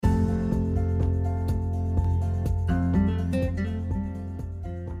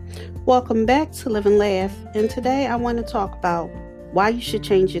Welcome back to Live and Laugh, and today I want to talk about why you should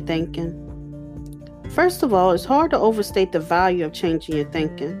change your thinking. First of all, it's hard to overstate the value of changing your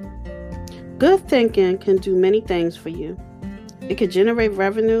thinking. Good thinking can do many things for you. It can generate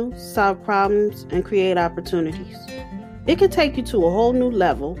revenue, solve problems, and create opportunities. It can take you to a whole new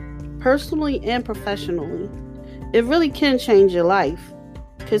level, personally and professionally. It really can change your life.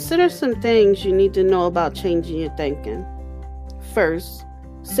 Consider some things you need to know about changing your thinking. First,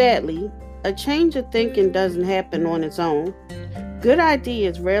 sadly, a change of thinking doesn't happen on its own. Good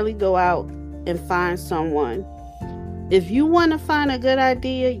ideas rarely go out and find someone. If you want to find a good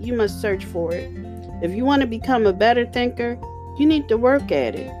idea, you must search for it. If you want to become a better thinker, you need to work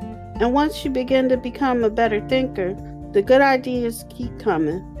at it. And once you begin to become a better thinker, the good ideas keep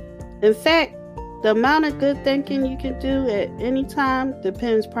coming. In fact, the amount of good thinking you can do at any time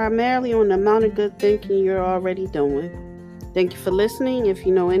depends primarily on the amount of good thinking you're already doing. Thank you for listening. If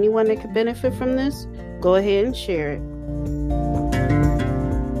you know anyone that could benefit from this, go ahead and share it.